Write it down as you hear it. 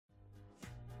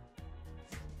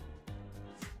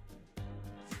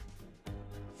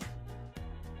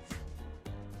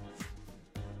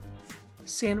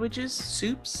Sandwiches,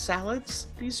 soups, salads,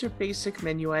 these are basic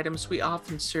menu items we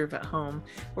often serve at home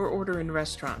or order in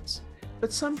restaurants,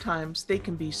 but sometimes they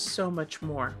can be so much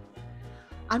more.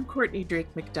 I'm Courtney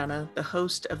Drake McDonough, the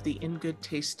host of the In Good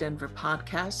Taste Denver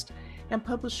podcast and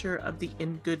publisher of the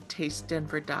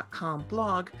InGoodTasteDenver.com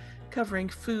blog covering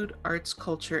food, arts,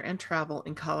 culture, and travel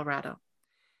in Colorado.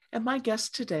 And my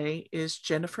guest today is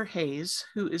Jennifer Hayes,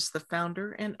 who is the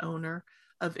founder and owner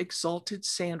of Exalted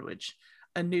Sandwich,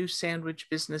 a new sandwich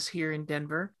business here in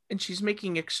Denver. And she's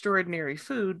making extraordinary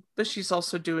food, but she's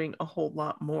also doing a whole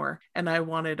lot more. And I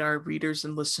wanted our readers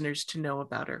and listeners to know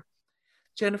about her.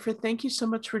 Jennifer, thank you so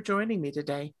much for joining me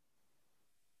today.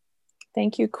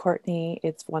 Thank you, Courtney.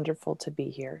 It's wonderful to be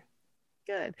here.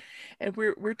 Good. And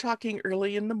we're talking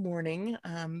early in the morning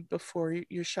before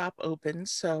your shop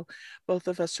opens. So both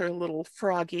of us are a little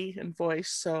froggy in voice.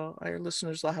 So our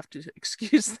listeners will have to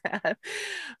excuse that.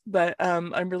 But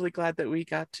I'm really glad that we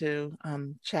got to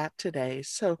chat today.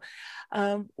 So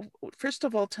first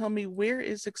of all, tell me, where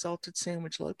is Exalted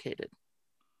Sandwich located?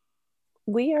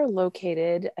 We are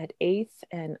located at 8th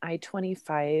and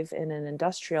I-25 in an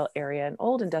industrial area, an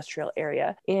old industrial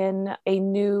area, in a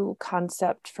new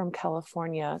concept from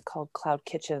California called Cloud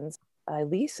Kitchens. I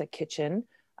lease a kitchen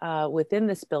within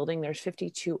this building. There's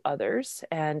 52 others,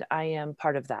 and I am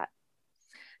part of that.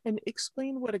 And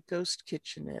explain what a ghost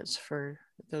kitchen is for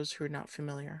those who are not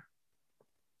familiar.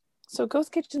 So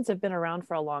ghost kitchens have been around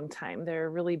for a long time. They're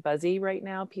really buzzy right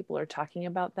now. People are talking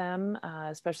about them,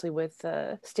 especially with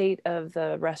the state of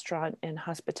the restaurant and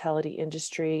hospitality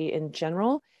industry in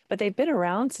general. But they've been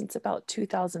around since about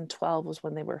 2012 was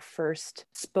when they were first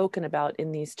spoken about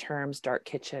in these terms: dark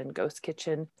kitchen, ghost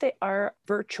kitchen. They are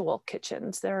virtual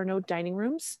kitchens. There are no dining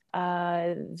rooms.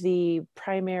 The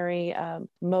primary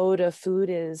mode of food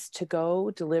is to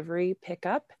go, delivery,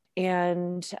 pickup.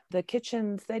 And the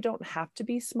kitchens, they don't have to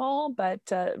be small, but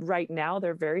right now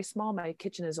they're very small. My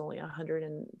kitchen is only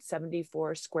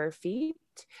 174 square feet.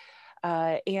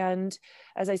 And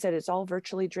as I said, it's all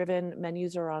virtually driven.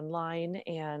 Menus are online,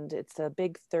 and it's a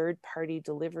big third-party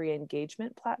delivery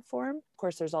engagement platform. Of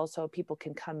course, there's also people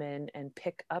can come in and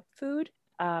pick up food.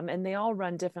 And they all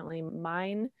run differently.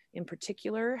 Mine in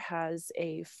particular has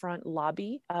a front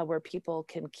lobby where people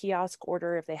can kiosk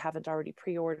order if they haven't already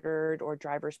pre-ordered, or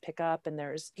drivers pick up. And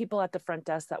there's people at the front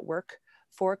desk that work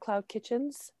for Cloud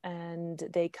Kitchens, and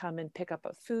they come and pick up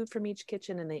a food from each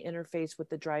kitchen, and they interface with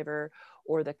the driver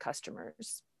or the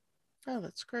customers. Oh,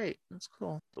 that's great. That's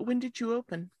cool. When did you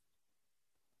open?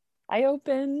 I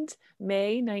opened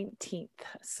May 19th.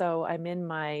 So I'm in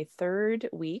my third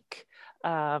week,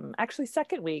 actually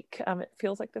second week. It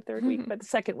feels like the third week, but the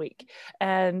second week.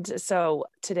 And so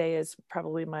today is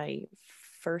probably my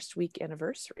first week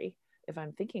anniversary, if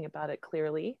I'm thinking about it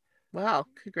clearly. Wow,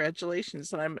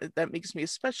 congratulations. And that makes me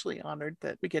especially honored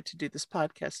that we get to do this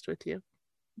podcast with you.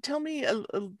 Tell me a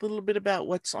little bit about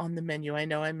what's on the menu. I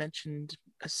know I mentioned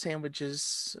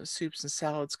sandwiches, soups and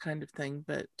salads kind of thing,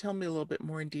 but tell me a little bit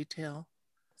more in detail.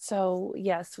 So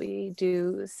yes, we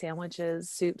do sandwiches,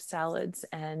 soup, salads,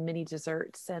 and mini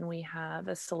desserts. And we have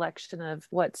a selection of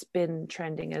what's been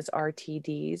trending as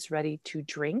RTDs, ready to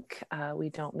drink. We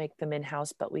don't make them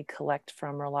in-house, but we collect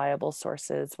from reliable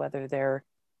sources, whether they're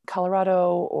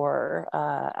Colorado or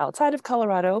outside of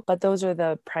Colorado. But those are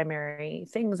the primary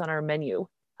things on our menu.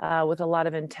 With a lot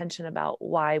of intention about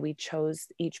why we chose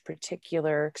each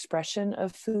particular expression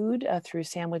of food through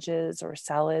sandwiches or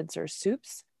salads or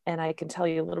soups. And I can tell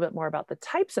you a little bit more about the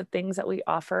types of things that we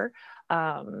offer.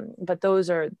 But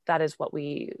that is what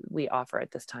we offer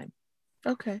at this time.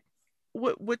 Okay.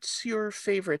 What's your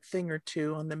favorite thing or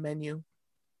two on the menu?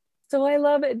 So I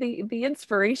love it. The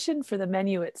inspiration for the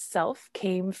menu itself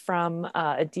came from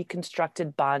a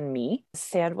deconstructed banh mi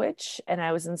sandwich, and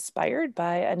I was inspired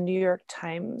by a New York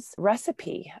Times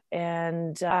recipe.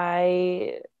 And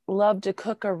I love to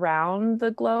cook around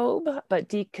the globe, but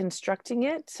deconstructing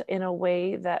it in a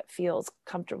way that feels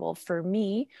comfortable for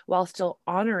me while still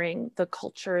honoring the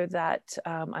culture that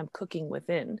I'm cooking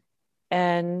within.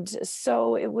 And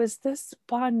so it was this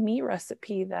banh mi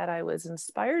recipe that I was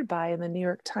inspired by in the New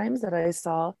York Times that I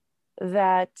saw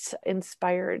that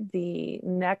inspired the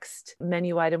next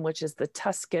menu item, which is the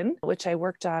Tuscan, which I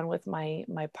worked on with my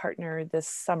partner this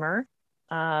summer,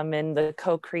 and the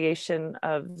co-creation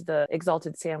of the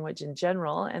Exalted Sandwich in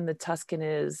general. And the Tuscan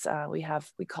is,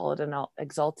 we call it an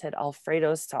Exalted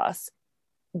Alfredo sauce.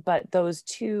 But those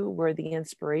two were the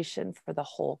inspiration for the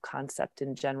whole concept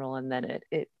in general. And then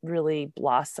it really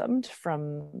blossomed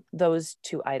from those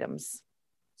two items.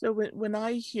 So when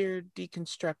I hear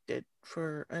deconstructed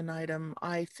for an item,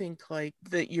 I think like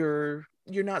that you're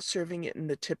not serving it in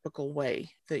the typical way,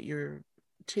 that you're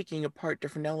taking apart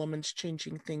different elements,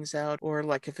 changing things out, or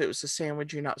like if it was a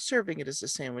sandwich, you're not serving it as a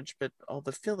sandwich, but all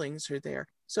the fillings are there.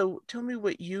 So tell me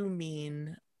what you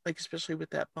mean, like especially with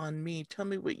that banh mi, tell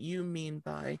me what you mean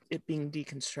by it being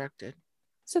deconstructed.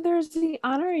 So there's the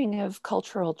honoring of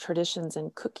cultural traditions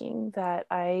in cooking that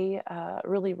I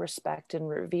really respect and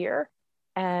revere.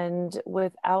 And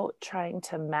without trying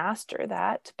to master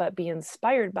that, but be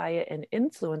inspired by it and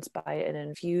influenced by it and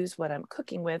infuse what I'm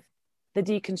cooking with, the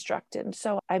deconstructed.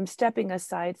 So I'm stepping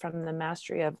aside from the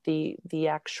mastery of the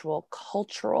actual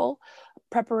cultural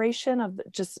preparation of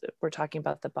just, we're talking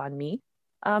about the banh mi.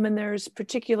 And there's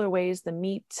particular ways the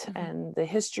meat and the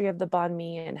history of the banh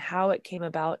mi and how it came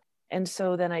about. And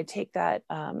so then I take that,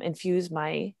 infuse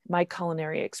my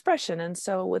culinary expression. And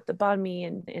so with the banh mi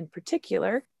in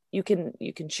particular, you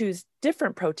can choose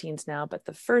different proteins now, but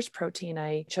the first protein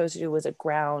I chose to do was a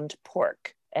ground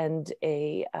pork and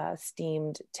a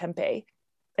steamed tempeh.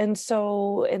 And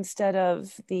so instead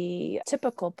of the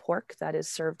typical pork that is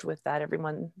served with that,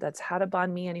 everyone that's had a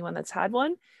banh mi, anyone that's had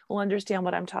one will understand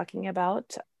what I'm talking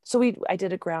about. So I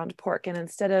did a ground pork, and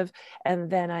and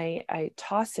then I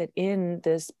toss it in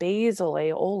this basil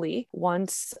aioli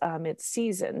once it's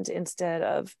seasoned, instead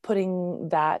of putting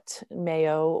that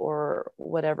mayo or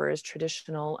whatever is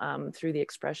traditional through the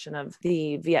expression of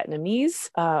the Vietnamese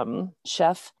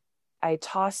chef. I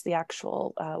toss the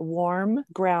actual warm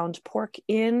ground pork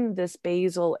in this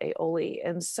basil aioli.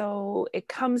 And so it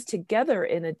comes together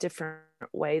in a different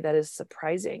way that is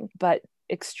surprising, but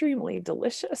extremely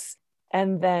delicious.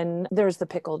 And then there's the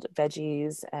pickled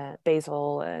veggies and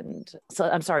basil and,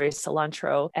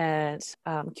 cilantro and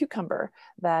cucumber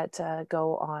that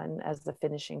go on as the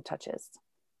finishing touches.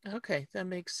 Okay, that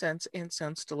makes sense and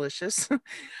sounds delicious.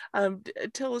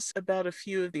 Tell us about a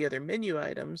few of the other menu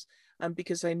items,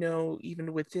 because I know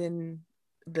even within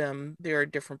them there are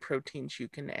different proteins you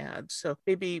can add. So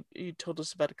maybe you told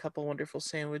us about a couple wonderful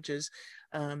sandwiches,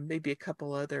 maybe a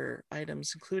couple other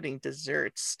items, including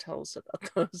desserts. Tell us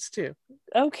about those too.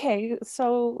 Okay,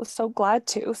 so glad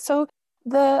to. So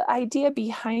the idea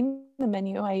behind the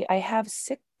menu, I have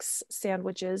 6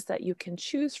 sandwiches that you can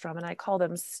choose from, and I call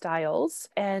them styles.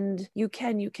 And you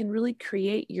can really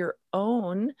create your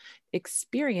own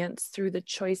experience through the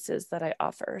choices that I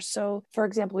offer. So, for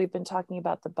example, we've been talking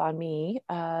about the banh mi.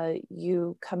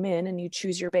 You come in and you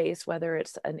choose your base, whether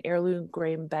it's an heirloom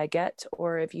grain baguette,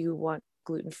 or if you want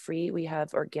gluten-free, we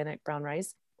have organic brown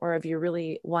rice. Or if you're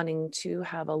really wanting to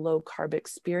have a low carb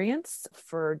experience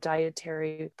for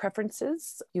dietary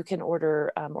preferences, you can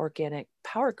order organic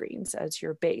power greens as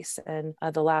your base. And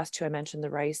the last two I mentioned,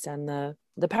 the rice and the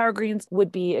power greens,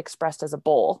 would be expressed as a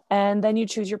bowl. And then you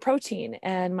choose your protein.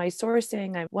 And my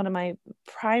sourcing, one of my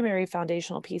primary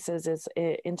foundational pieces is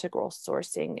integral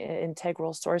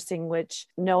sourcing, which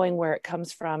knowing where it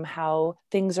comes from, how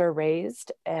things are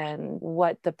raised, and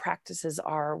what the practices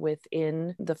are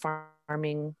within the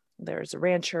farming. There's a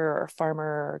rancher or farmer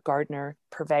or gardener,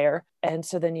 purveyor. And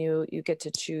so then you get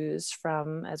to choose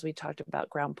from, as we talked about,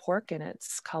 ground pork, and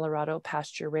it's Colorado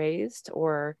pasture raised,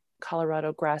 or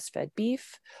Colorado grass-fed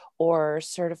beef, or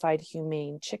certified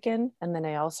humane chicken. And then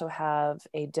I also have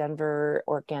a Denver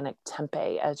organic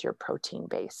tempeh as your protein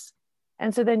base.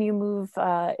 And so then you move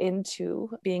into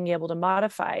being able to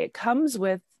modify. It comes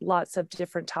with lots of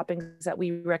different toppings that we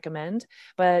recommend,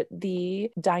 but the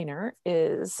diner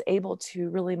is able to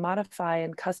really modify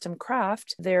and custom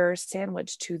craft their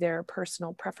sandwich to their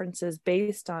personal preferences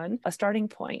based on a starting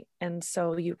point. And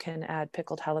so you can add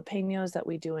pickled jalapenos that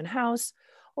we do in-house,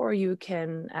 or you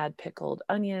can add pickled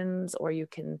onions, or you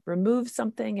can remove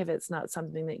something if it's not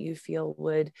something that you feel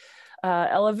would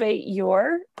elevate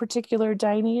your particular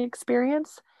dining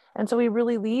experience. And so we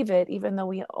really leave it, even though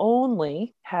we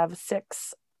only have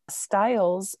 6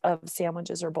 styles of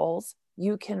sandwiches or bowls,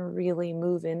 you can really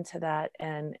move into that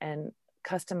and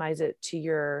customize it to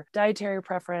your dietary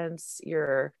preference,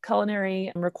 your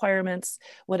culinary requirements,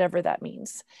 whatever that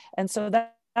means. And so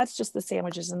that's just the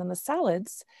sandwiches. And then the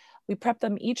salads, we prep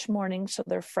them each morning so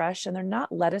they're fresh, and they're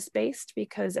not lettuce based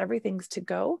because everything's to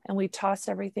go. And we toss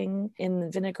everything in the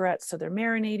vinaigrette so they're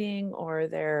marinating, or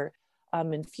they're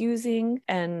infusing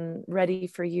and ready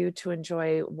for you to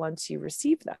enjoy once you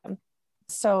receive them.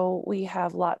 So we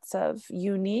have lots of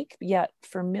unique yet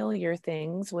familiar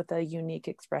things with a unique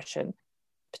expression.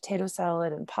 Potato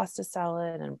salad and pasta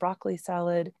salad and broccoli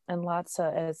salad, and lots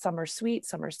of, some are sweet,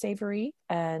 some are savory.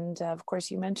 And of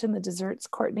course, you mentioned the desserts,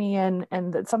 Courtney, and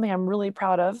that's something I'm really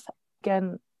proud of.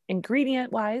 Again,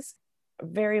 ingredient wise,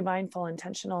 very mindful,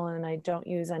 intentional, and I don't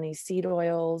use any seed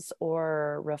oils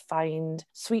or refined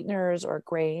sweeteners or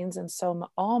grains. And so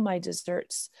all my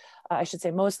desserts, I should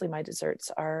say mostly my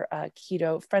desserts, are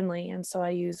keto friendly. And so I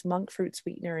use monk fruit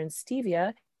sweetener and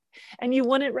stevia, and you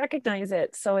wouldn't recognize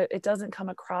it. So it doesn't come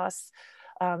across.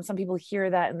 Some people hear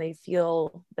that and they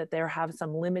feel that they have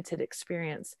some limited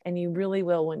experience, and you really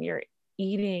will when you're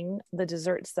eating the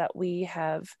desserts that we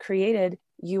have created.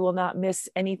 You will not miss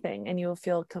anything, and you will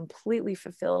feel completely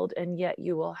fulfilled, and yet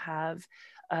you will have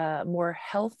a more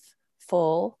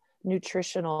healthful,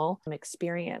 nutritional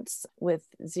experience with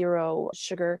zero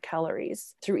sugar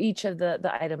calories through each of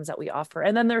the items that we offer.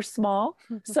 And then they're small,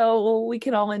 so we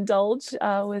can all indulge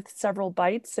with several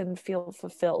bites and feel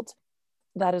fulfilled.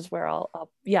 That is where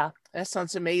yeah. That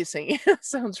sounds amazing.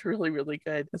 Sounds really, really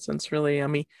good. That sounds really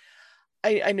yummy.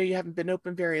 I know you haven't been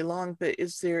open very long, but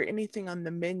is there anything on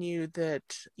the menu that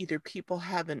either people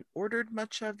haven't ordered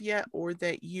much of yet, or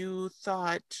that you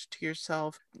thought to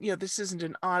yourself, this isn't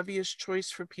an obvious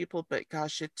choice for people, but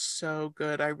gosh, it's so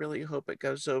good. I really hope it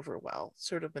goes over well.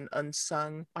 Sort of an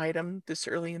unsung item this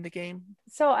early in the game.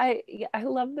 So I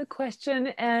love the question,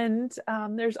 and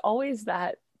there's always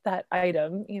that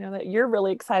item, that you're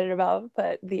really excited about,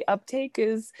 but the uptake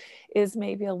is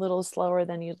maybe a little slower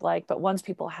than you'd like. But once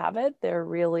people have it, they're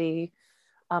really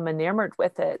enamored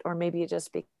with it, or maybe it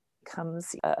just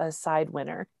becomes a side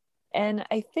winner. And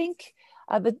I think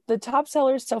the top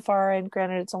sellers so far, and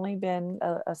granted it's only been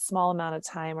a small amount of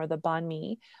time, are the banh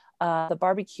mi, the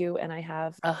barbecue, and I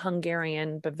have a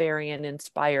Hungarian Bavarian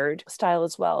inspired style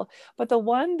as well. But the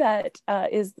one that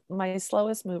is my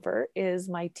slowest mover is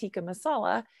my tikka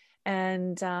masala.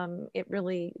 And it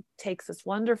really takes this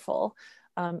wonderful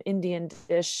Indian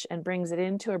dish and brings it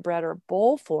into a bread or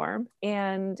bowl form.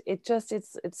 And it's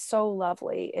so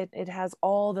lovely. It has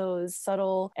all those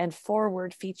subtle and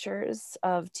forward features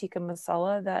of tikka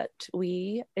masala that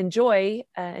we enjoy.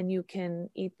 And you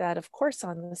can eat that, of course,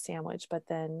 on the sandwich, but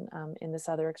then in this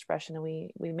other expression,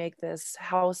 we make this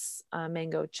house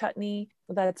mango chutney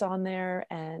that's on there,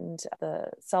 and the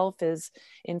self is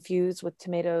infused with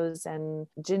tomatoes and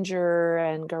ginger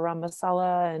and garam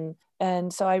masala,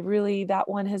 and so that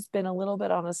one has been a little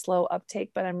bit on a slow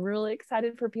uptake, but I'm really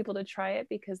excited for people to try it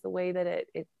because the way that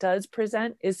it does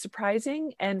present is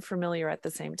surprising and familiar at the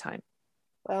same time.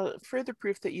 Well, further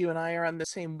proof that you and I are on the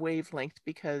same wavelength,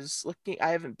 because I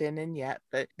haven't been in yet,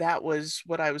 but that was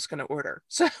what I was going to order.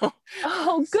 So,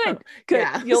 oh, good, so, good.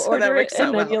 Yeah, You'll so that order it works and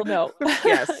out then well. you'll know.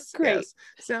 Yes, Great. yes,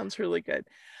 sounds really good.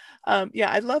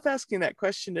 Yeah, I love asking that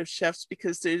question of chefs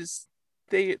because there's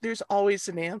always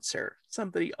an answer.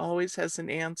 Somebody always has an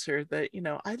answer that,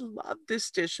 I love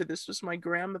this dish, or this was my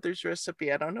grandmother's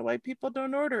recipe. I don't know why people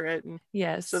don't order it. And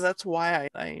yes. So that's why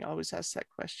I always ask that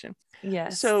question.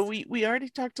 Yes. So we already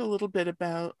talked a little bit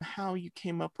about how you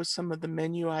came up with some of the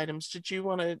menu items. Did you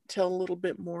want to tell a little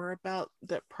bit more about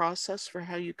that process for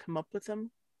how you come up with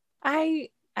them?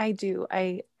 I do.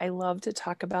 I love to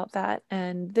talk about that.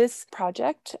 And this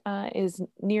project is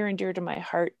near and dear to my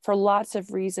heart for lots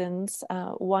of reasons.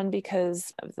 One,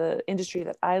 because of the industry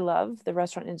that I love. The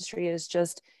restaurant industry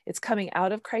it's coming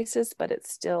out of crisis, but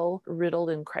it's still riddled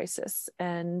in crisis.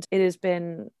 And it has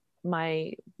been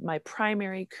my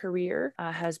primary career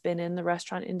has been in the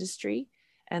restaurant industry.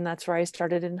 And that's where I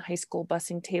started in high school,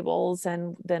 bussing tables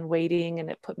and then waiting, and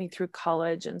it put me through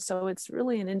college. And so it's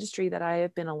really an industry that I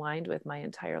have been aligned with my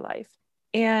entire life.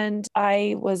 And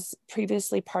I was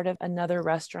previously part of another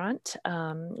restaurant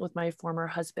with my former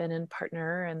husband and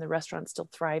partner, and the restaurant's still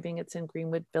thriving. It's in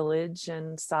Greenwood Village,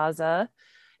 and Saza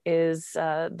is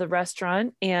the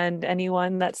restaurant, and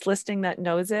anyone that's listening that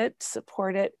knows it,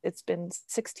 support it. It's been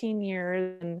 16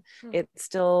 years and it's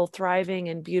still thriving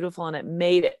and beautiful, and it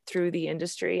made it through the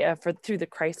industry through the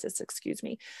crisis, excuse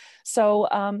me. So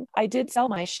I did sell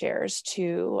my shares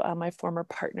to my former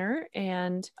partner,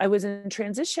 and I was in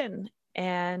transition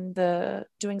and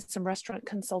doing some restaurant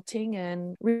consulting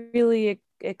and really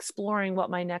exploring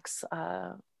what my next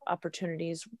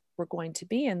opportunities were going to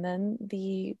be. And then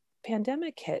the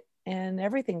pandemic hit and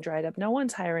everything dried up. No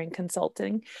one's hiring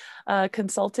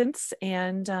consultants.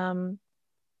 And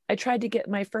I tried to get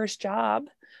my first job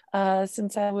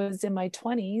since I was in my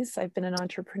 20s. I've been an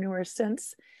entrepreneur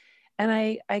since.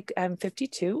 And I'm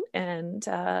 52, and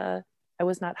I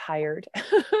was not hired.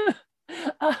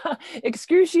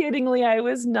 Excruciatingly, I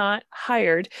was not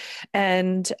hired.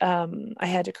 And I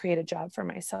had to create a job for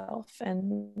myself.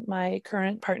 And my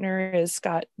current partner is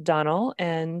Scott Donnell,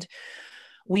 and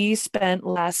we spent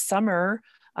last summer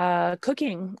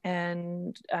cooking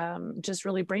and just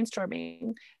really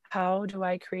brainstorming how do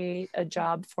I create a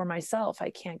job for myself? I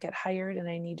can't get hired and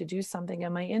I need to do something,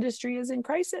 and my industry is in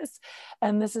crisis.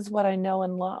 And this is what I know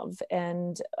and love.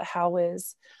 And how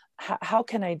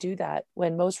can I do that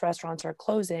when most restaurants are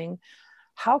closing?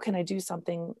 How can I do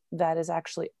something that is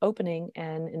actually opening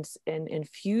and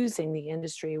infusing the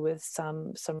industry with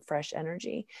some fresh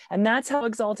energy? And that's how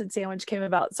Exalted Sandwich came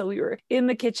about. So we were in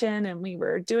the kitchen and we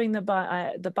were doing the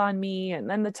banh mi and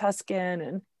then the Tuscan,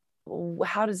 and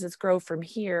how does this grow from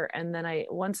here? And then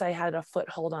once I had a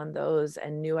foothold on those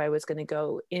and knew I was going to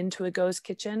go into a ghost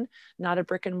kitchen, not a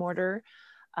brick and mortar,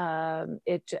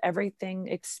 everything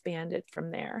expanded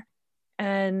from there.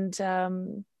 And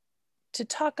to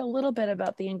talk a little bit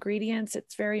about the ingredients,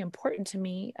 it's very important to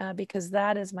me because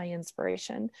that is my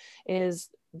inspiration, is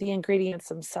the ingredients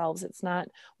themselves. It's not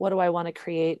what do I want to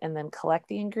create and then collect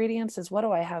the ingredients, is what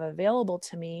do I have available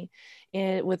to me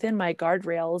within my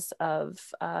guardrails of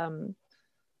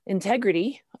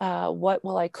integrity. What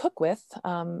will I cook with,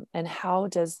 and how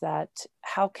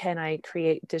can I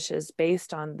create dishes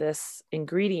based on this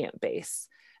ingredient base?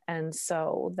 And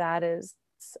so that is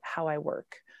how I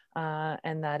work.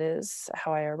 And that is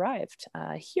how I arrived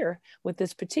here with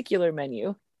this particular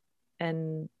menu.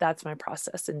 And that's my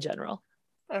process in general.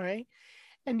 All right.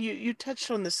 And you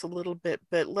touched on this a little bit,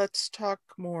 but let's talk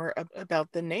more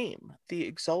about the name, the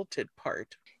exalted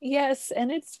part. Yes,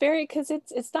 and it's very, because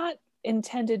it's not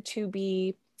intended to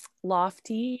be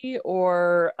lofty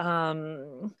or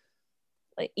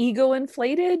like ego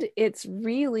inflated. It's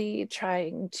really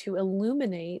trying to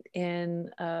illuminate in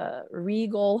a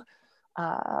regal,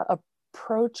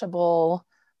 approachable,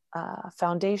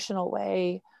 foundational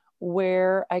way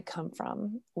where I come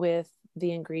from with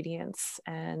the ingredients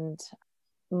and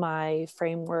my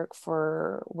framework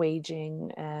for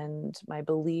waging and my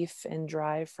belief and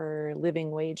drive for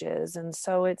living wages. And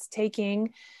so it's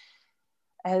taking,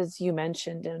 as you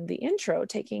mentioned in the intro,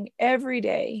 taking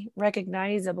everyday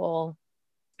recognizable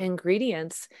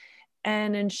ingredients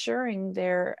and ensuring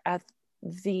they're at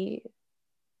the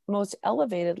most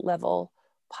elevated level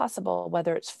possible,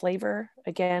 whether it's flavor,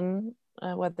 again,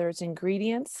 whether it's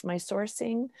ingredients, my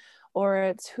sourcing, or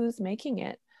it's who's making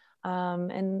it.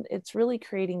 And it's really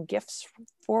creating gifts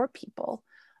for people.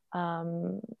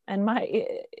 And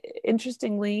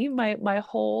interestingly, my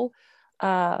whole,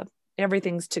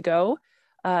 everything's to go,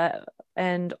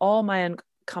 and all my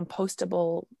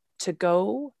compostable to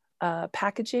go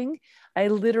packaging, I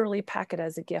literally pack it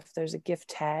as a gift. There's a gift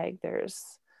tag, there's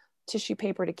tissue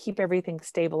paper to keep everything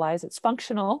stabilized. It's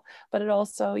functional, but it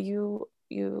also, you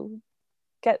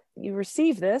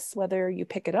receive this, whether you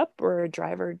pick it up or a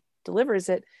driver delivers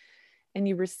it, and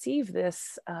you receive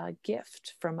this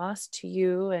gift from us to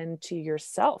you and to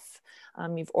yourself.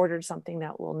 You've ordered something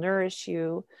that will nourish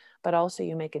you, but also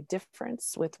you make a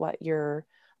difference with what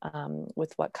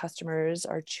with what customers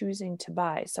are choosing to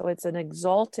buy. So it's an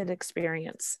exalted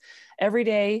experience every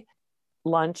day,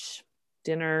 lunch,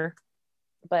 dinner,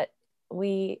 but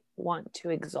we want to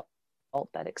exalt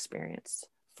that experience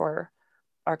for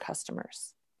our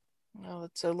customers. Oh,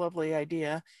 that's a lovely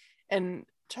idea. And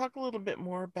talk a little bit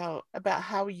more about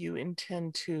how you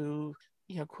intend to,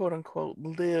 quote unquote,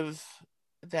 live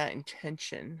that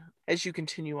intention as you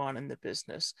continue on in the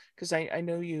business. Because I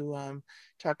know you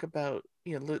talk about,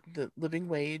 the living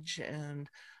wage and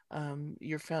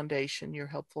your foundation, your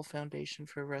helpful foundation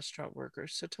for restaurant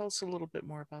workers. So tell us a little bit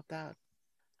more about that.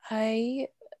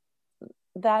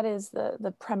 That is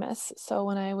the premise. So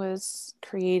when I was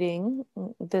creating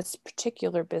this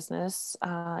particular business,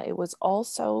 it was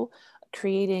also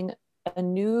creating a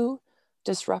new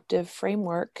disruptive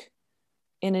framework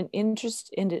in an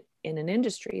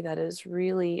industry that is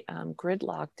really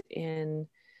gridlocked in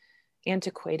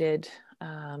antiquated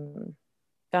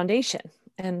foundation.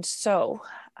 And so,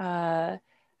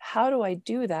 how do I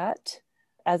do that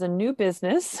as a new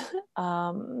business?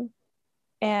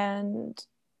 And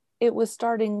it was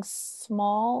starting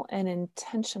small and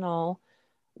intentional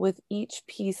with each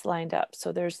piece lined up.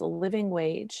 So there's the living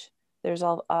wage. There's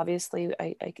obviously,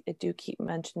 I do keep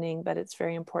mentioning, but it's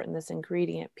very important, this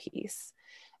ingredient piece.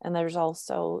 And there's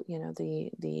also,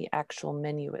 the actual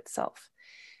menu itself.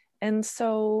 And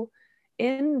so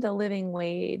in the living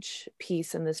wage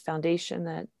piece and this foundation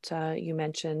that you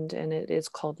mentioned, and it is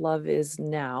called Love Is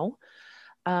Now,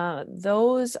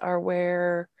 those are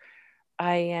where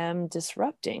I am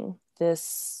disrupting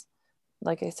this,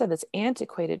 like I said, this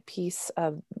antiquated piece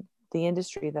of the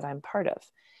industry that I'm part of.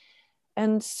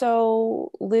 And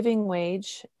so living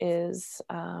wage is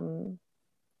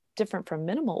different from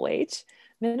minimum wage.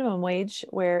 Minimum wage,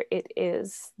 where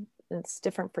it's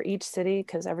different for each city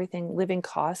because everything living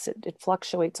costs, it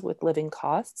fluctuates with living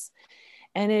costs.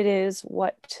 And it is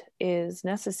what is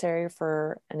necessary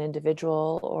for an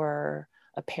individual or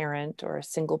a parent or a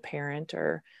single parent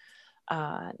or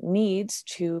needs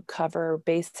to cover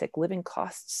basic living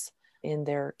costs in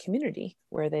their community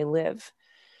where they live.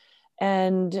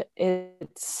 And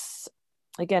it's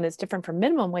different from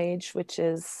minimum wage, which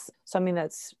is something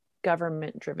that's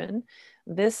government driven.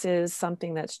 This is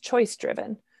something that's choice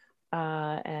driven,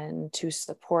 and to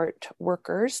support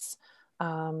workers,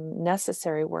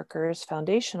 necessary workers,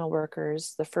 foundational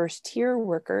workers, the first tier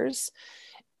workers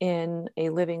in a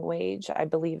living wage, I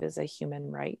believe is a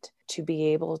human right to be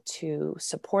able to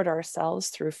support ourselves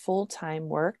through full-time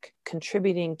work,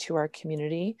 contributing to our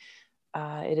community.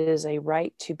 It is a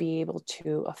right to be able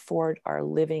to afford our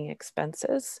living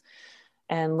expenses.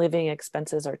 And living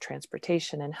expenses are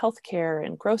transportation and healthcare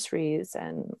and groceries,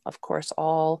 and of course,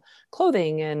 all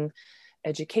clothing and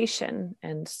education.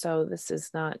 And so this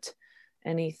is not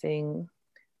anything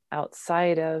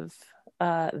outside of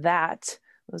that.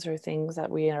 Those are things that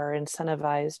we are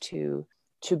incentivized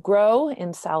to grow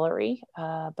in salary.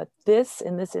 But this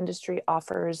in this industry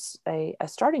offers a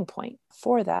starting point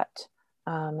for that.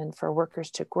 And for workers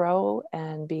to grow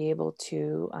and be able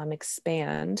to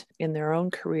expand in their own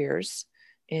careers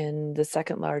in the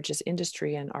second largest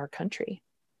industry in our country.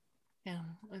 Yeah,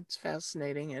 it's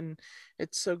fascinating, and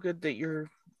it's so good that you're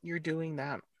doing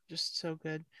that. Just so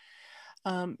good.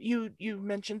 You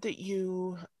mentioned that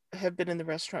you have been in the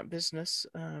restaurant business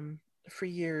for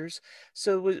years.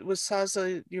 So was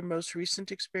Saza your most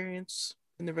recent experience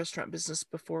in the restaurant business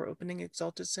before opening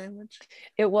Exalted Sandwich?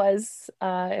 It was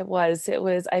my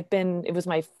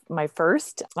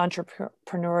first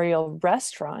entrepreneurial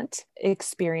restaurant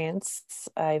experience.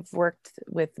 I've worked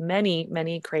with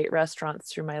many great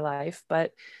restaurants through my life,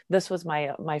 but this was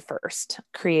my first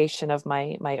creation of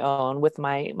my own with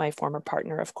my former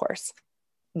partner, of course.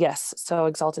 Yes, so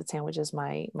Exalted Sandwich is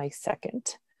my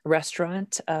second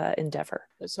restaurant endeavor.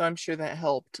 So I'm sure that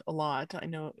helped a lot. I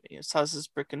know, Saza's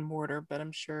brick and mortar, but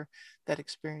I'm sure that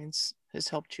experience has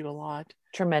helped you a lot.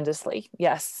 Tremendously.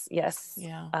 Yes,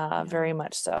 Yeah, very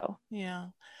much so. yeah.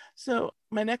 So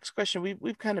my next question,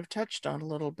 we've kind of touched on a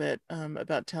little bit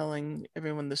about telling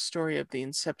everyone the story of the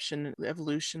inception and the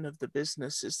evolution of the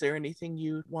business. Is there anything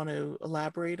you want to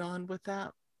elaborate on with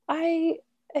that? I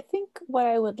I think what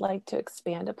I would like to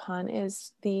expand upon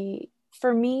is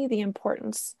for me, the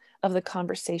importance of the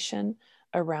conversation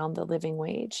around the living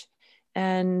wage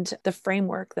and the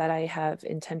framework that I have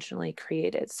intentionally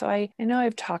created. So I know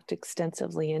I've talked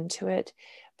extensively into it,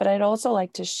 but I'd also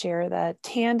like to share that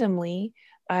tandemly,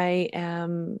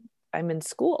 I'm in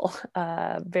school,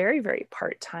 very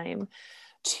part-time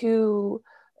to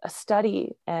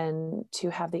study and to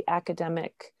have the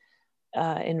academic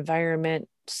environment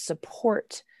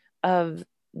support of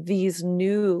these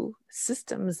new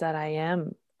systems that I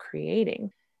am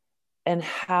creating and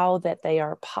how that they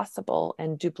are possible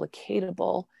and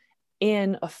duplicatable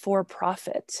in a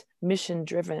for-profit,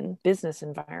 mission-driven business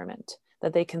environment,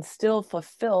 that they can still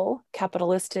fulfill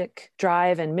capitalistic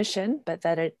drive and mission, but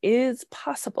that it is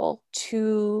possible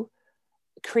to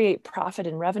create profit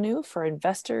and revenue for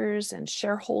investors and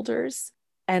shareholders,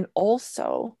 and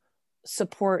also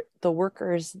support the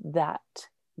workers that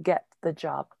get the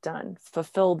job done,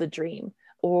 fulfill the dream,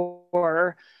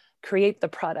 or create the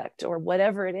product, or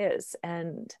whatever it is.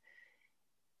 And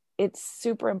it's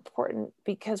super important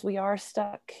because we're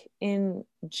stuck in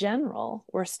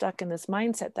this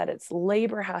mindset that it's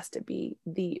labor has to be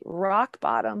the rock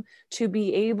bottom to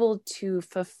be able to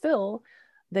fulfill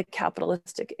the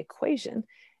capitalistic equation.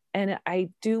 And I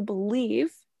do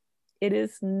believe it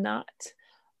is not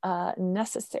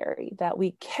necessary, that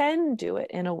we can do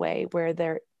it in a way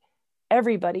where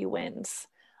everybody wins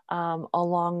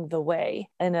along the way.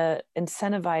 And a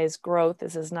incentivized growth,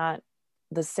 this is not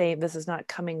the same. This is not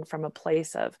coming from a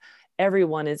place of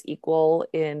everyone is equal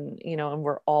and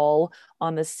we're all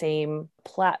on the same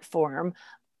platform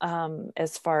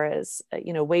as far as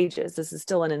wages. This is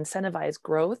still an incentivized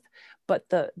growth, but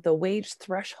the wage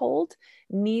threshold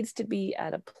needs to be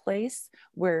at a place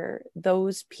where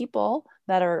those people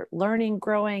that are learning,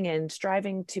 growing, and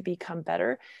striving to become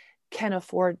better can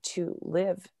afford to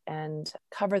live and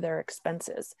cover their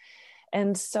expenses.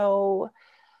 And so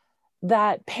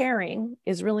that pairing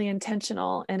is really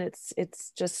intentional, and it's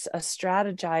just a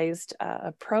strategized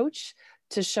approach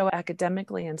to show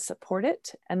academically and support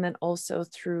it, and then also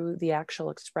through the actual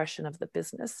expression of the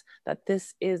business, that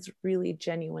this is really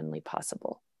genuinely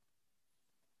possible.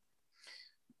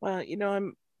 Well,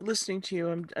 I'm listening to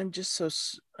you. I'm just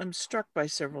I'm struck by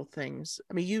several things.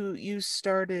 I mean, you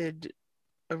started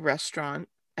a restaurant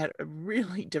at a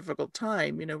really difficult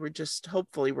time. We're just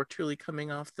hopefully we're truly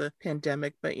coming off the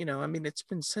pandemic, but I mean, it's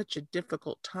been such a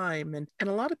difficult time, and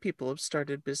a lot of people have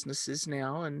started businesses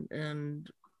now, and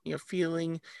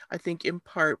feeling, I think in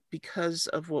part because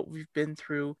of what we've been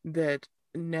through, that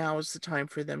now is the time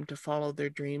for them to follow their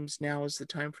dreams. Now is the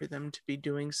time for them to be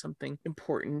doing something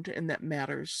important and that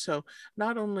matters. So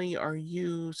not only are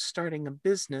you starting a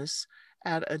business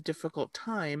at a difficult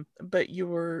time, but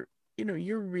you're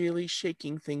really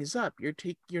shaking things up.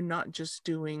 You're not just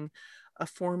doing a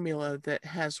formula that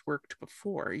has worked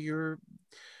before. You're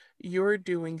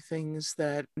doing things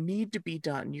that need to be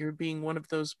done. You're being one of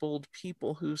those bold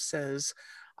people who says,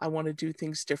 I want to do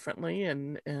things differently,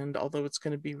 and although it's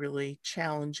going to be really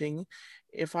challenging,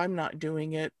 if I'm not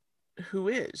doing it, who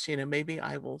is? Maybe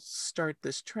I will start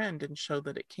this trend and show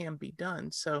that it can be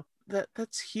done. So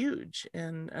that's huge,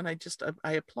 and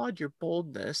I applaud your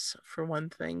boldness for one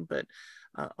thing, but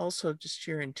also just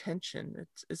your intention.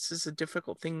 This is a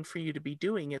difficult thing for you to be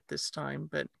doing at this time,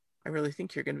 but I really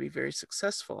think you're going to be very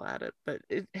successful at it. But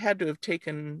it had to have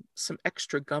taken some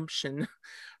extra gumption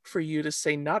for you to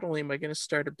say, not only am I going to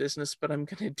start a business, but I'm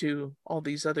going to do all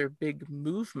these other big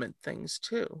movement things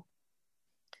too.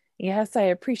 Yes, I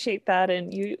appreciate that,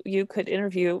 and you could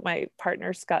interview my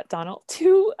partner Scott Donald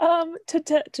to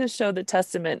show the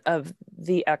testament of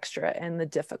the extra and the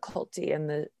difficulty and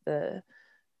the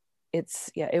it's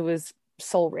yeah, it was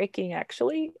soul raking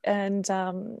actually, and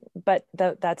but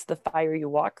that's the fire you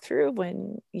walk through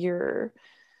when you're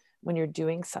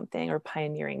doing something or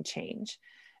pioneering change.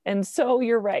 And so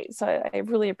you're right. So I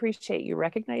really appreciate you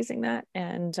recognizing that,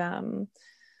 and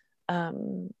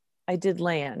um, I did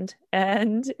land,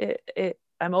 and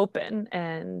I'm open,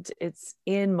 and it's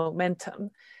in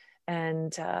momentum,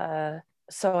 and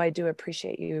so I do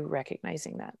appreciate you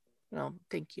recognizing that. Well,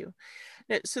 thank you.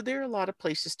 So there are a lot of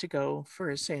places to go for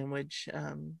a sandwich,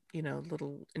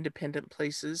 little independent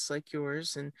places like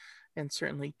yours, and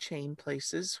certainly chain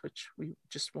places, which we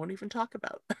just won't even talk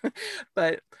about.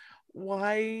 But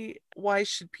why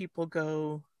should people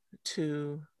go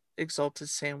to Exalted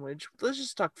Sandwich? Let's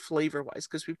just talk flavor wise,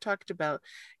 because we've talked about,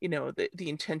 the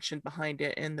intention behind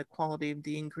it and the quality of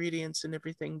the ingredients and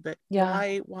everything. But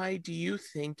Yeah. why do you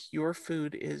think your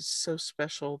food is so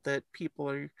special that people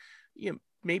are,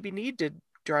 maybe need to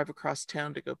drive across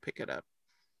town to go pick it up?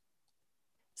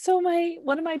 So my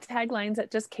one of my taglines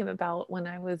that just came about when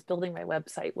I was building my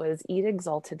website was eat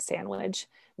exalted sandwich,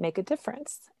 make a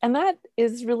difference. And that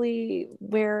is really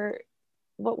where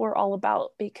what we're all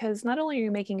about, because not only are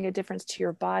you making a difference to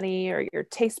your body or your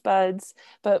taste buds,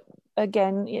 but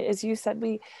again, as you said,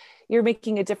 you're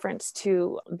making a difference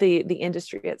to the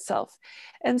industry itself.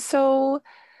 And so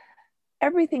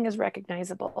everything is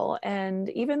recognizable. And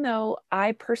even though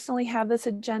I personally have this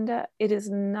agenda, it is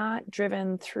not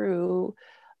driven through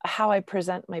how I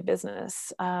present my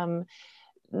business.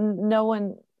 No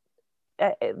one,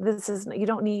 this is, you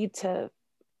don't need to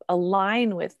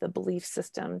align with the belief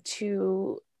system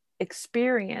to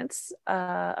experience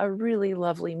a really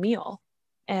lovely meal,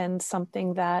 and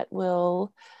something that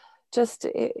will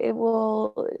it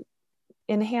will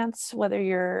enhance whether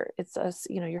you're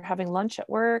having lunch at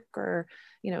work, or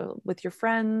with your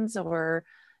friends, or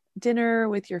dinner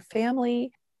with your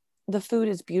family. The food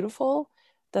is beautiful.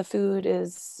 The food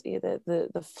is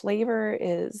the flavor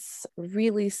is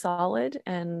really solid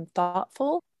and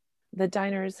thoughtful. The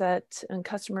diners that and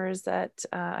customers that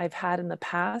I've had in the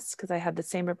past, because I had the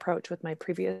same approach with my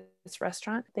previous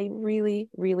restaurant, they really,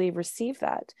 really receive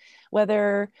that.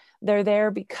 Whether they're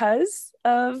there because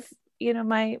of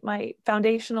my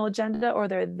foundational agenda, or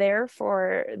they're there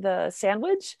for the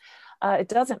sandwich, it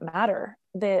doesn't matter.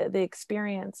 The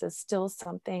experience is still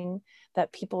something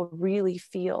that people really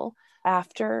feel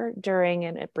after, during,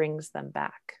 and it brings them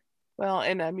back. Well,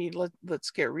 and I mean, let's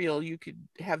get real. You could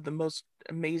have the most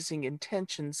amazing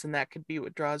intentions, and that could be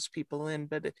what draws people in.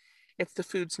 But if the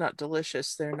food's not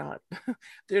delicious, they're not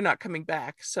they're not coming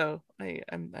back. So I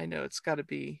know it's got to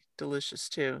be delicious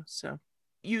too. So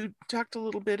you talked a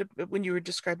little bit when you were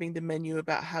describing the menu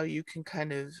about how you can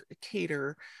kind of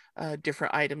cater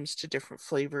different items to different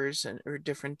flavors and or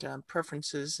different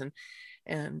preferences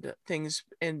and things,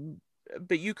 and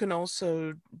but you can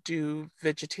also do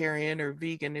vegetarian or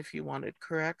vegan if you wanted,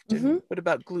 correct? And Mm-hmm. what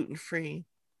about gluten free?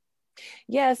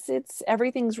 Yes, it's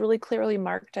everything's really clearly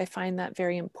marked. I find that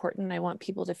very important. I want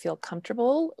people to feel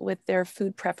comfortable with their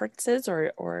food preferences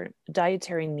or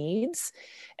dietary needs.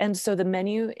 And so the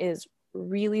menu is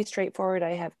really straightforward.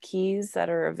 I have keys that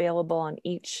are available on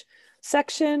each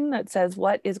section that says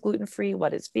what is gluten free,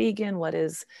 what is vegan, what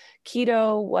is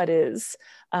keto, what is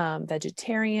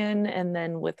vegetarian, and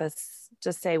then with a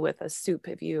just say with a soup,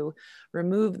 if you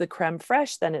remove the creme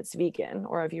fraiche, then it's vegan,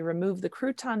 or if you remove the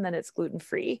crouton, then it's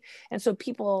gluten-free. And so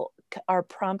people are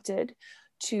prompted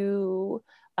to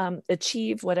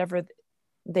achieve whatever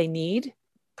they need,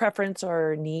 preference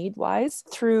or need wise,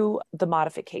 through the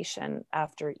modification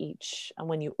after each,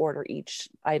 when you order each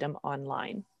item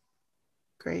online.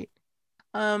 Great.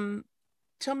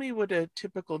 Tell me what a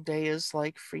typical day is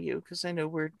like for you, because I know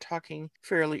we're talking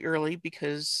fairly early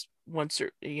because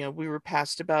we were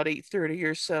past about 8:30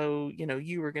 or so,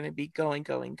 you were going to be going.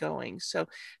 So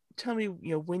tell me,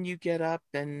 when you get up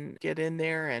and get in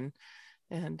there and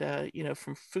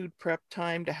from food prep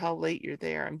time to how late you're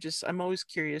there. I'm always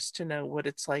curious to know what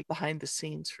it's like behind the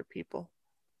scenes for people.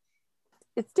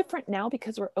 It's different now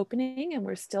because we're opening, and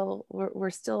we're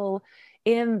still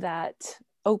in that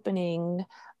opening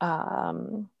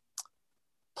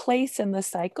place in the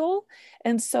cycle.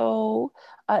 And so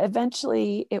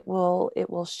eventually it will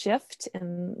shift,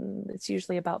 and it's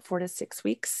usually about 4 to 6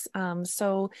 weeks.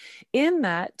 So in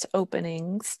that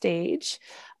opening stage,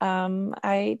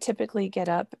 I typically get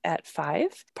up at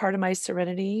 5. Part of my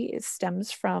serenity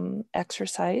stems from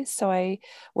exercise, so I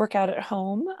work out at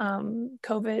home.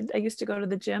 COVID, I used to go to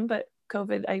the gym, but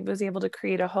COVID, I was able to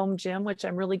create a home gym, which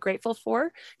I'm really grateful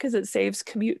for because it saves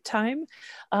commute time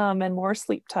and more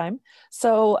sleep time.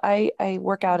 So I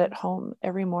work out at home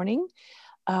every morning.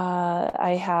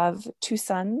 I have 2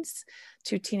 sons,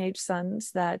 2 teenage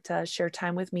sons that share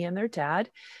time with me and their dad.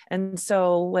 And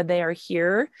so when they are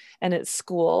here and at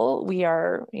school, we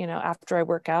are, after I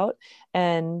work out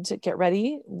and get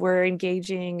ready, we're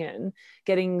engaging and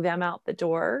getting them out the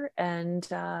door. And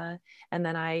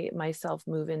then I myself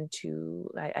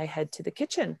I head to the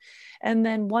kitchen. And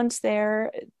then once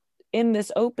they're in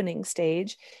this opening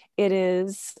stage,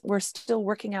 we're still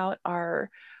working out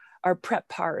our prep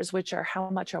pars, which are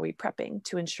how much are we prepping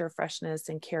to ensure freshness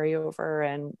and carryover,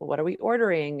 and what are we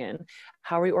ordering, and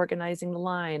how are we organizing the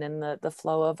line and the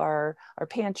flow of our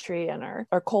pantry and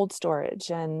our cold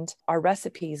storage, and our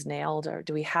recipes nailed, or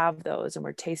do we have those, and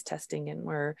we're taste testing, and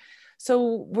we're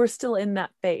still in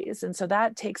that phase. And so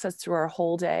that takes us through our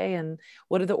whole day, and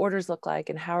what do the orders look like,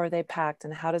 and how are they packed,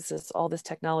 and how does all this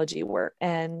technology work.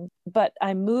 But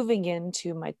I'm moving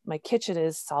into my kitchen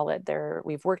is solid.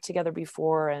 We've worked together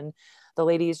before, and the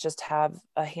ladies just have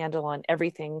a handle on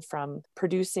everything from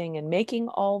producing and making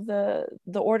all the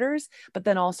orders, but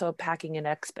then also packing and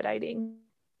expediting.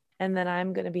 And then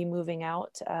I'm going to be moving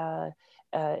out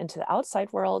into the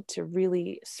outside world to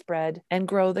really spread and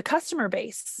grow the customer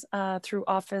base through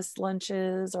office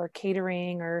lunches or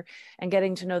catering, and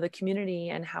getting to know the community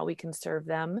and how we can serve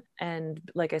them. And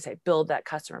like I say, build that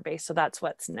customer base. So that's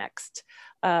what's next.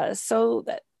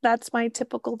 That's my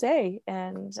typical day.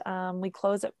 And we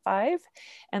close at 5,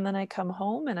 and then I come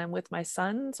home and I'm with my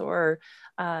sons, or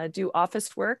do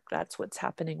office work. That's what's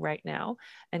happening right now,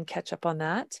 and catch up on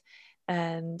that.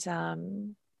 And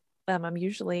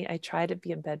I try to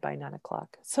be in bed by 9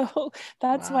 o'clock. So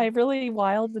that's my Wow. really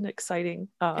wild and exciting,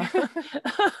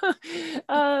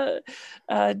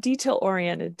 detail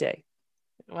oriented day.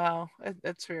 Wow,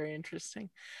 that's very interesting.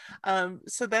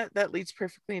 So that leads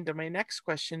perfectly into my next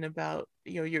question about,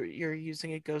 you're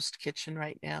using a ghost kitchen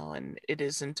right now, and it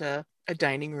isn't a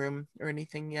dining room or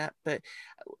anything yet, but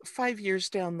 5 years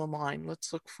down the line,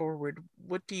 let's look forward.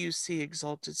 What do you see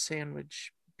Exalted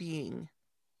Sandwich being?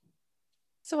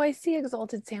 So I see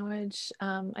Exalted Sandwich.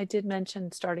 I did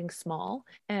mention starting small,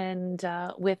 and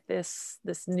with this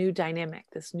new dynamic,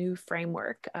 this new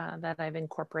framework that I've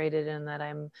incorporated and that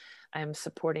I'm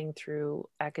supporting through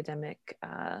academic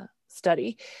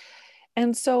study.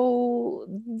 And so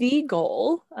the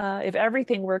goal, if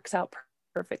everything works out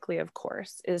perfectly, of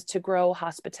course, is to grow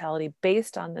hospitality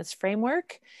based on this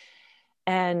framework,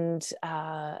 and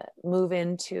move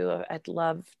into. I'd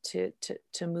love to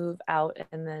move out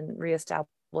and then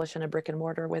reestablish in a brick and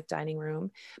mortar with dining room,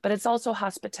 but it's also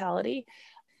hospitality.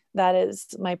 That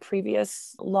is my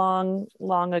previous long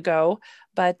ago,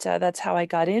 but that's how I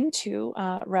got into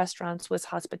restaurants, was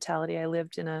hospitality. I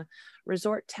lived in a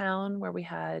resort town where we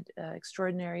had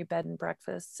extraordinary bed and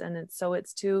breakfasts, and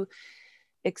it's to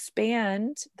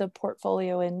expand the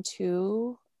portfolio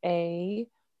into a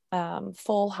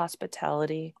full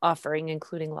hospitality offering,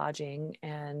 including lodging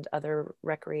and other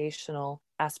recreational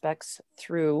aspects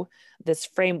through this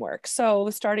framework. So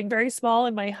starting very small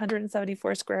in my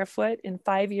 174 square foot, in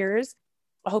 5 years,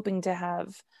 hoping to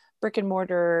have brick and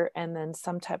mortar and then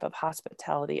some type of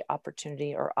hospitality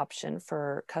opportunity or option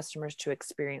for customers to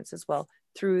experience as well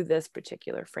through this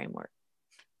particular framework.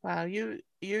 Wow, you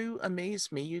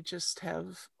amaze me. You just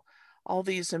have all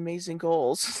these amazing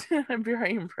goals. I'm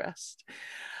very impressed.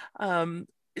 Um,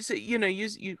 Is it,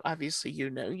 you obviously,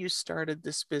 you started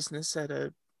this business at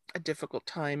a difficult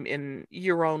time in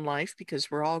your own life because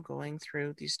we're all going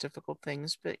through these difficult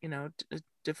things, but a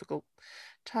difficult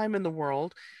time in the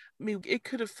world. I mean, it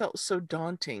could have felt so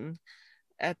daunting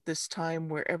at this time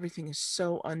where everything is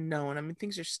so unknown. I mean,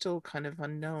 things are still kind of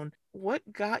unknown.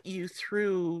 What got you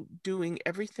through doing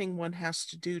everything one has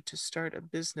to do to start a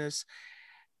business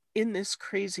in this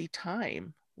crazy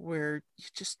time where you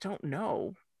just don't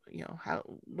know, how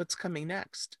what's coming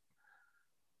next?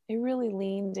 I really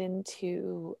leaned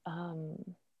into, I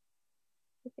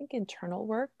think, internal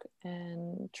work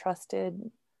and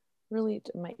trusted really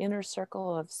my inner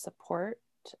circle of support,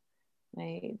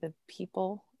 the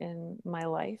people in my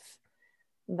life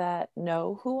that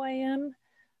know who I am,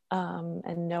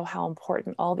 and know how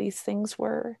important all these things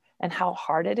were and how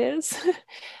hard it is.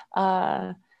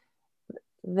 uh,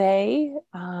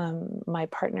 my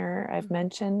partner, I've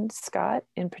mentioned, Scott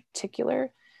in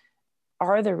particular,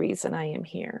 are the reason I am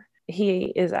here. He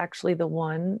is actually the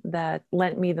one that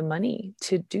lent me the money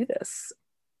to do this.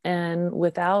 And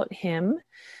without him,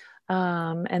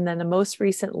 and then the most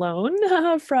recent loan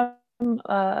from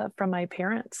my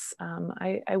parents,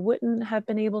 I wouldn't have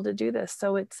been able to do this.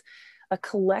 So it's a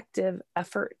collective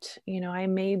effort. I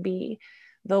may be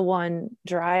the one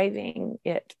driving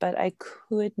it, but I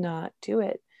could not do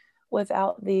it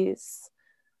without these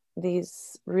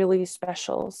really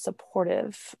special,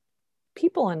 supportive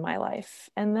people in my life.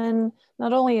 And then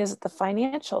not only is it the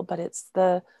financial, but it's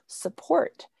the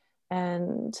support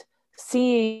and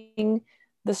seeing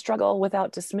the struggle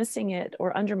without dismissing it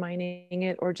or undermining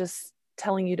it or just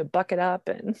telling you to buck it up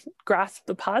and grasp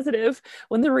the positive,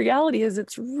 when the reality is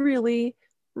it's really,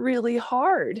 really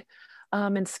hard,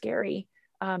 and scary,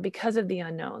 because of the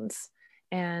unknowns.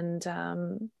 And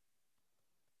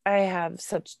I have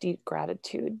such deep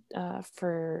gratitude,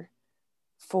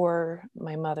 for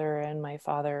my mother and my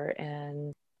father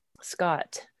and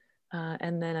Scott.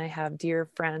 And then I have dear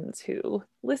friends who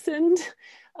listened,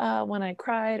 when I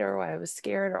cried or I was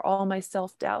scared or all my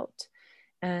self-doubt.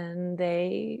 And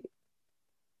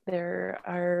there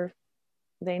are,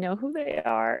 they know who they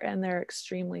are, and they're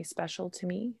extremely special to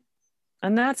me.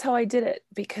 And that's how I did it,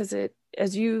 because it,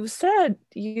 as you said,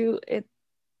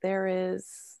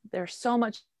 there's so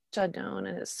much unknown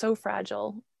and it's so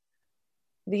fragile.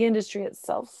 The industry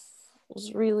itself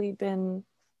was really been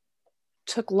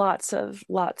took lots of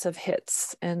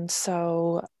hits, I'm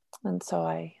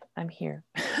here.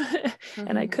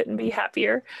 And I couldn't be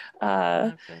happier,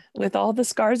 Okay. with all the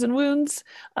scars and wounds,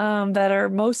 that are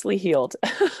mostly healed.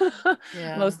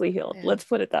 Yeah. Mostly healed, Yeah. let's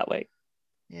put it that way.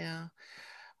 Yeah.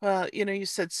 Well, you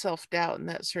said self-doubt, and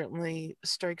that certainly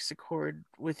strikes a chord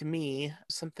with me,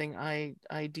 something I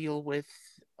deal with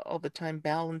all the time,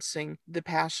 balancing the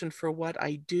passion for what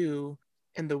I do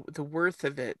and the worth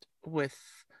of it with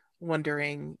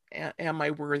wondering, am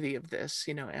I worthy of this?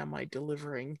 Am I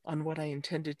delivering on what I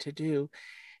intended to do?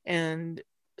 And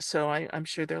so I'm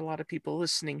sure there are a lot of people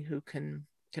listening who can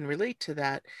relate to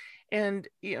that. And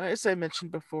as I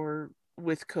mentioned before,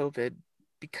 with COVID,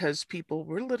 because people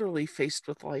were literally faced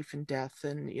with life and death,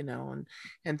 and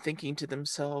and thinking to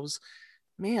themselves,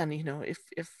 man, if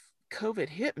COVID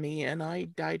hit me and I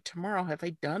died tomorrow, have I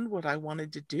done what I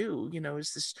wanted to do?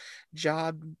 Is this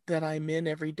job that I'm in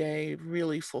every day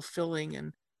really fulfilling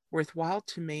and worthwhile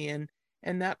to me?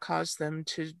 And that caused them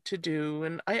to do,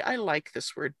 and I like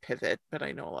this word pivot, but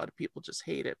I know a lot of people just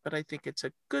hate it, but I think it's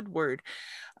a good word,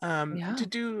 Yeah. to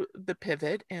do the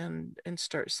pivot and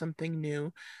start something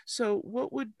new. So,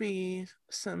 what would be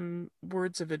some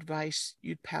words of advice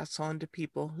you'd pass on to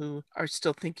people who are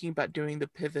still thinking about doing the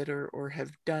pivot, or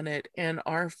have done it and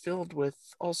are filled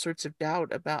with all sorts of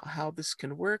doubt about how this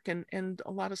can work, and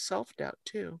a lot of self doubt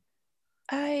too?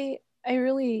 I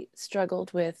really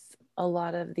struggled with a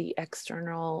lot of the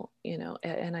external,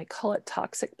 and I call it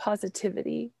toxic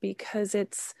positivity, because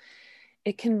it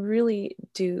can really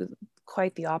do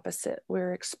quite the opposite.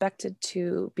 We're expected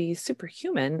to be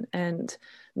superhuman and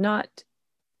not,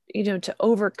 to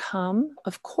overcome,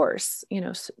 of course,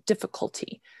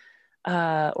 difficulty,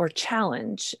 or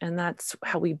challenge. And that's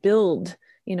how we build,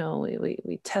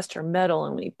 we test our mettle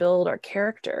and we build our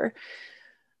character.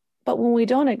 But when we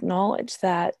don't acknowledge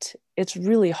that it's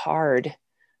really hard,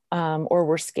 or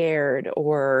we're scared,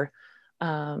 or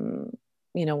when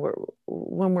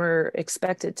we're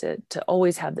expected to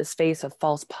always have this face of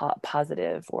false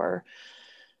positive, or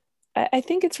I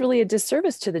think it's really a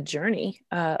disservice to the journey,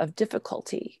 of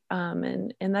difficulty,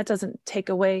 and that doesn't take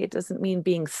away. It doesn't mean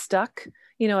being stuck,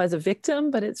 as a victim,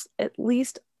 but it's at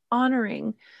least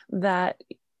honoring that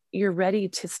you're ready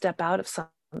to step out of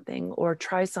something or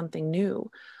try something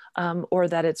new. or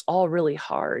that it's all really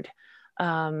hard,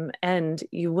 and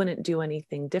you wouldn't do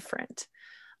anything different.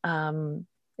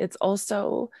 It's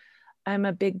also, I'm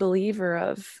a big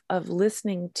believer of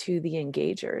listening to the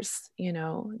engagers,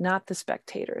 not the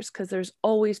spectators, because there's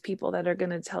always people that are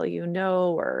going to tell you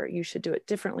no, or you should do it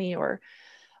differently, or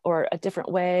a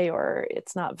different way, or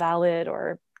it's not valid,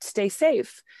 or stay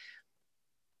safe.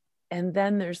 And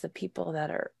then there's the people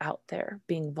that are out there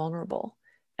being vulnerable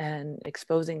and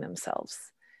exposing themselves,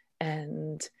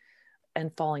 and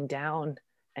falling down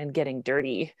and getting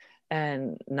dirty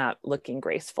and not looking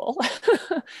graceful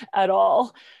at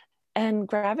all, and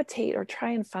gravitate or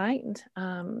try and find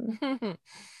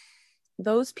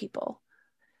those people.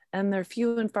 And they're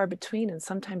few and far between, and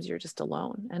sometimes you're just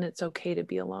alone, and it's okay to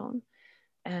be alone.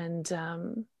 And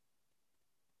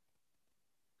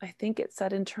I think it's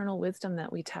that internal wisdom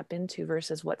that we tap into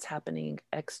versus what's happening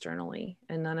externally,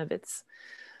 and none of it's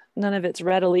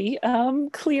readily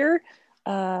clear.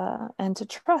 And to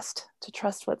trust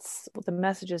what's the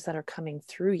messages that are coming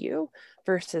through you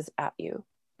versus at you.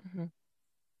 Mm-hmm.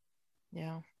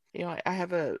 Yeah. I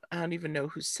have I don't even know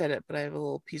who said it, but I have a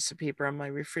little piece of paper on my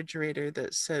refrigerator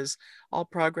that says all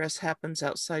progress happens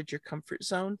outside your comfort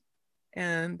zone.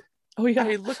 And Oh yeah.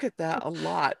 I look at that a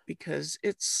lot because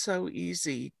it's so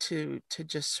easy to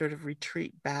just sort of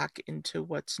retreat back into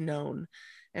what's known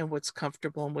and what's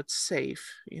comfortable and what's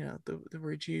safe, the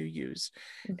word you use.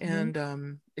 Mm-hmm.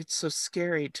 And it's so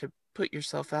scary to put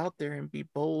yourself out there and be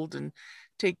bold and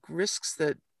take risks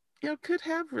that, could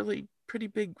have really pretty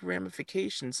big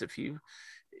ramifications if you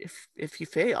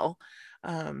fail.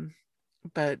 Um,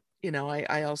 but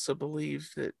I also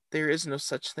believe that there is no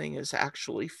such thing as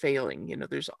actually failing.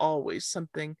 There's always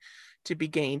something to be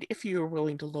gained if you are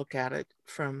willing to look at it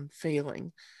from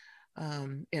failing,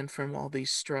 and from all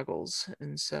these struggles.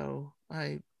 And so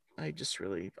I just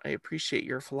really I appreciate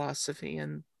your philosophy,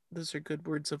 and those are good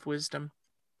words of wisdom.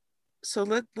 So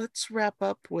let's wrap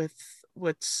up with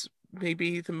what's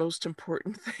maybe the most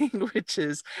important thing, which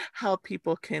is how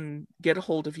people can get a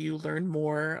hold of you, learn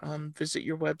more, visit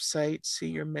your website, see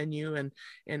your menu,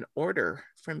 and order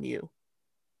from you.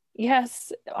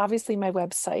 Yes, obviously my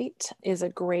website is a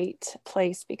great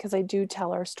place because I do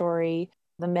tell our story,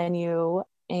 the menu,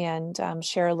 and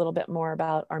share a little bit more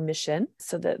about our mission.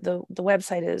 So the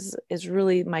website is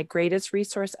really my greatest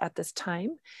resource at this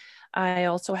time. I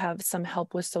also have some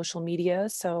help with social media.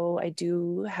 So I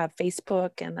do have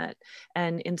Facebook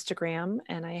and Instagram,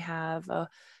 and I have a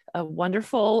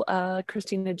wonderful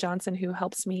Christina Johnson who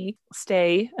helps me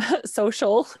stay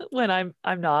social when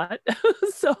I'm not.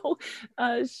 so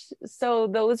so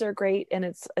those are great, and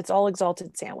it's all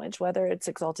Exalted Sandwich, whether it's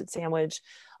Exalted Sandwich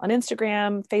on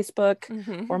Instagram, Facebook,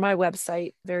 Mm-hmm. or my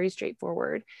website. Very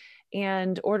straightforward.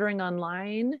 And ordering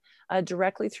online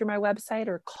directly through my website,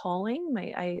 or calling.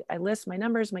 I list my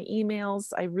numbers, my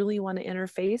emails. I really want to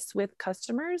interface with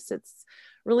customers. It's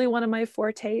really one of my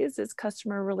fortes is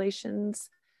customer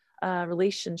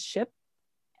relationship,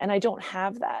 and I don't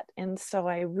have that. And so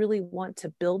I really want to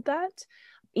build that.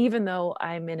 Even though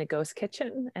I'm in a ghost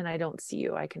kitchen and I don't see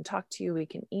you, I can talk to you, we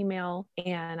can email,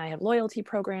 and I have loyalty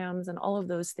programs and all of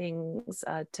those things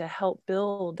to help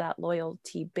build that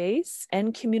loyalty base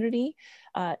and community,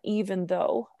 even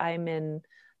though I'm in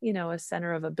a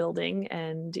center of a building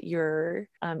and you're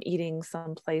eating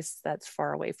someplace that's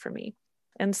far away from me.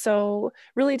 And so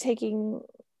really taking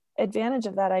advantage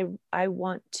of that, I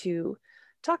want to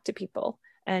talk to people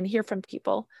and hear from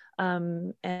people,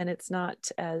 and it's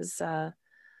not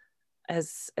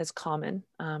as common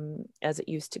as it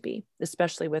used to be,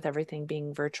 especially with everything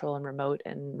being virtual and remote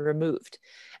and removed.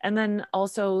 And then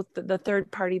also the third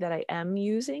party that I am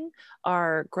using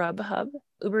are Grubhub,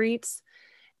 Uber Eats,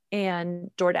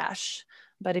 and DoorDash.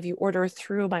 But if you order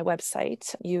through my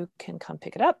website, you can come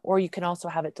pick it up, or you can also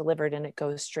have it delivered and it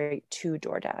goes straight to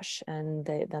DoorDash, and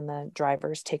then the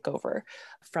drivers take over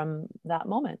from that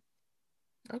moment.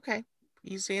 Okay,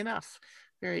 easy enough.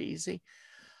 Very easy.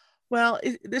 Well,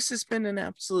 this has been an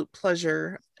absolute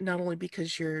pleasure, not only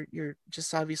because you're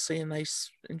just obviously a nice,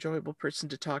 enjoyable person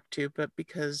to talk to, but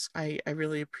because I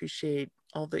really appreciate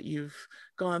all that you've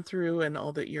gone through and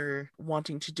all that you're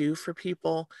wanting to do for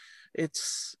people.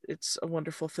 It's a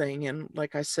wonderful thing. And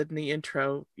like I said in the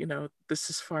intro, this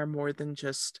is far more than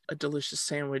just a delicious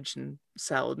sandwich and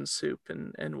salad and soup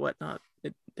and whatnot.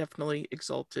 It definitely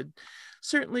Exalted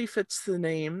certainly fits the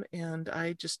name, and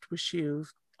I just wish you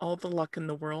all the luck in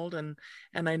the world, and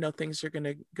I know things are going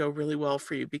to go really well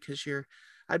for you because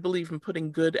I believe in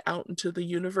putting good out into the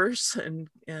universe, and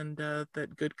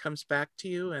that good comes back to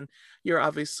you, and you're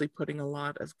obviously putting a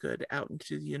lot of good out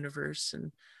into the universe,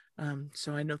 and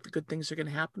so I know the good things are going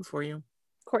to happen for you.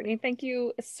 Courtney, thank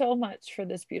you so much for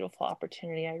this beautiful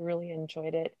opportunity. I really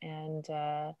enjoyed it, and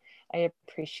I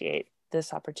appreciate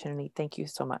this opportunity. Thank you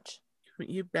so much.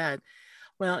 You bet.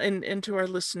 Well, and to our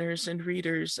listeners and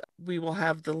readers, we will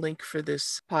have the link for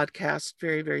this podcast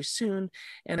very, very soon.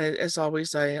 And as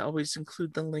always, I always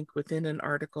include the link within an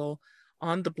article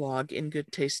on the blog in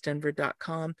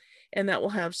goodtastedenver.com. And that will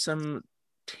have some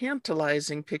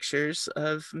tantalizing pictures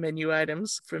of menu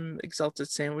items from Exalted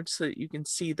Sandwich so that you can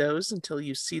see those until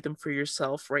you see them for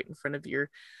yourself right in front of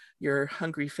your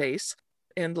hungry face,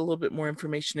 and a little bit more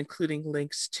information, including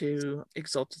links to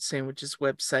Exalted Sandwich's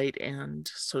website and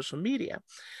social media.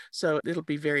 So it'll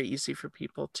be very easy for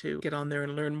people to get on there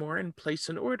and learn more and place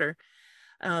an order.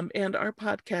 And our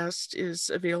podcast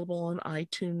is available on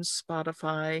iTunes,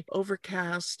 Spotify,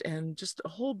 Overcast, and just a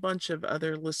whole bunch of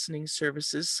other listening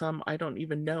services. Some I don't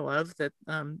even know of that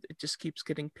it just keeps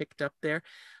getting picked up there.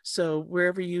 So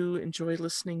wherever you enjoy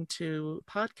listening to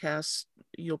podcasts,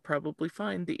 you'll probably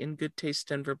find the In Good Taste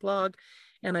Denver blog.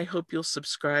 And I hope you'll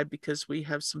subscribe because we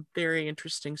have some very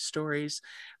interesting stories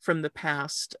from the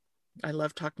past. I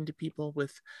love talking to people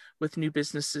with new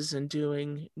businesses and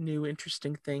doing new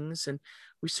interesting things, and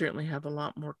we certainly have a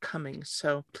lot more coming.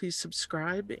 So please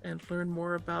subscribe and learn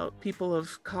more about people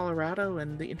of Colorado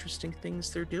and the interesting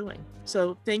things they're doing.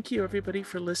 So thank you everybody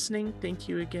for listening. Thank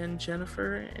you again,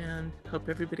 Jennifer, and hope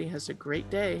everybody has a great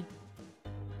day.